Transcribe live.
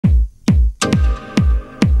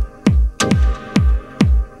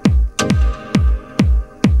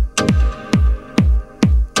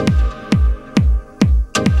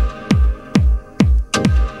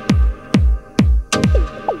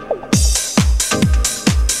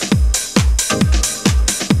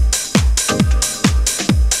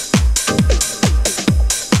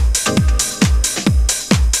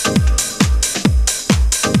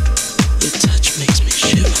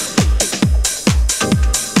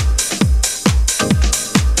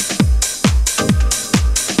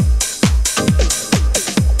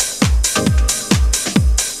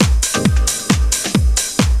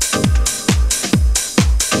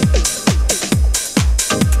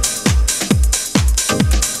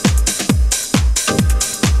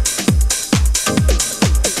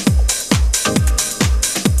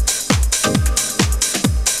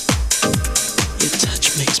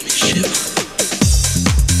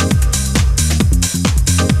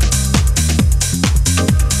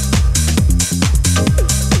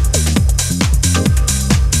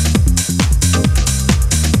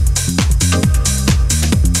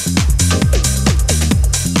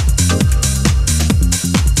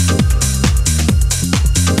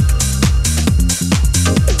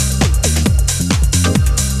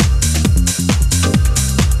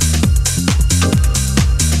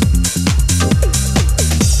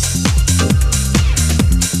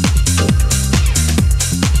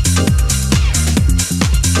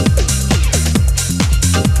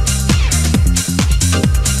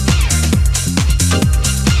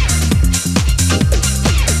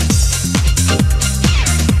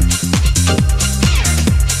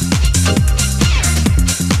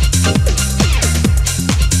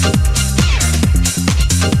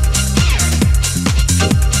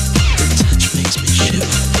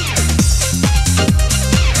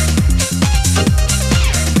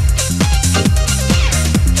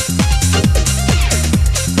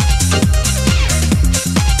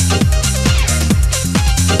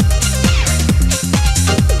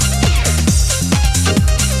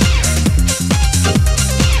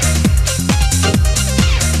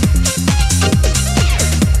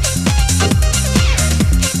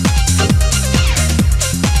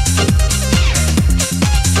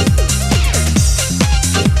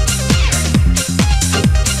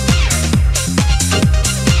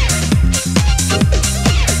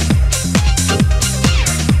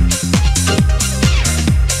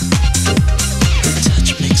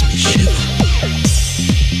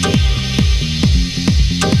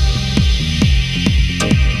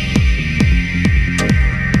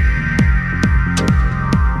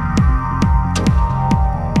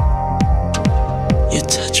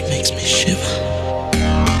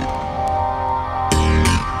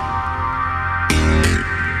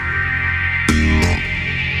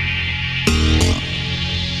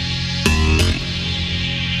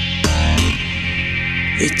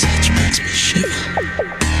Your touch makes me shiver.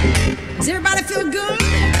 Does everybody feel good?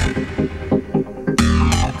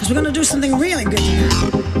 Because we're gonna do something really good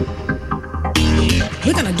tonight.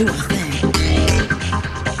 We're gonna do our thing.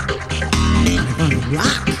 We're gonna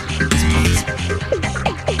rock this place.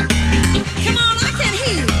 Come on, I can't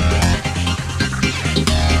hear you.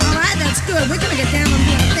 Alright, that's good. We're gonna get down and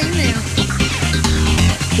do our thing now.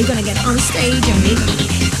 We're gonna get on stage and we're gonna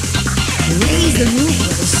raise the roof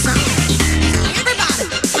with a sound. Everybody,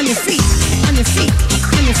 on your feet, on your feet,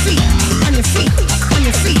 on your feet, on your feet, on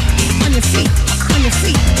your feet, on your feet, on your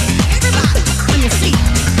feet. Everybody, on your feet,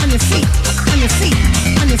 on your feet, on your feet,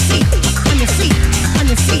 on your feet, on your feet, on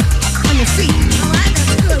your feet, on your feet. Alright,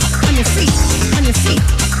 that's good. On your feet, on your feet,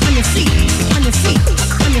 on your feet, on your feet,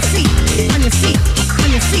 on your feet, on your feet, on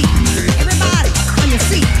your feet. Everybody, on your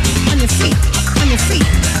feet, on your feet, on your feet,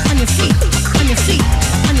 on your feet, on your feet,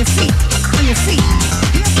 on your feet, on your feet.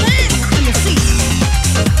 You're playing on your feet.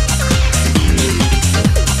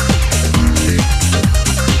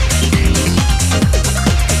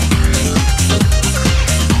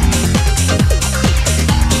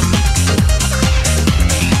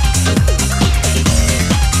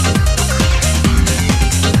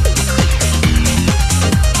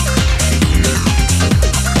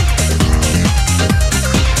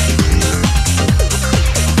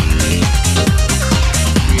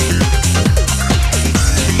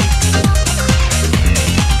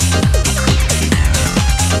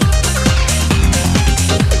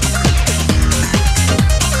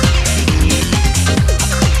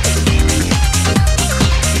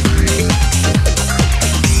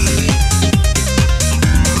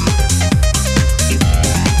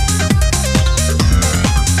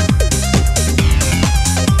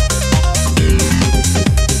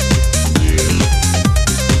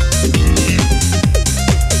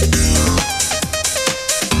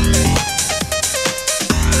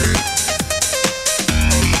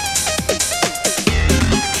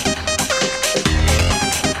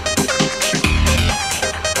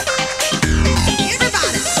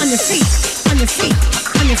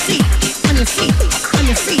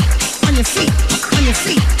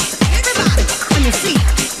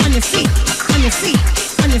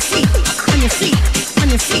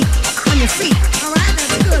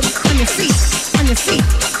 On your feet.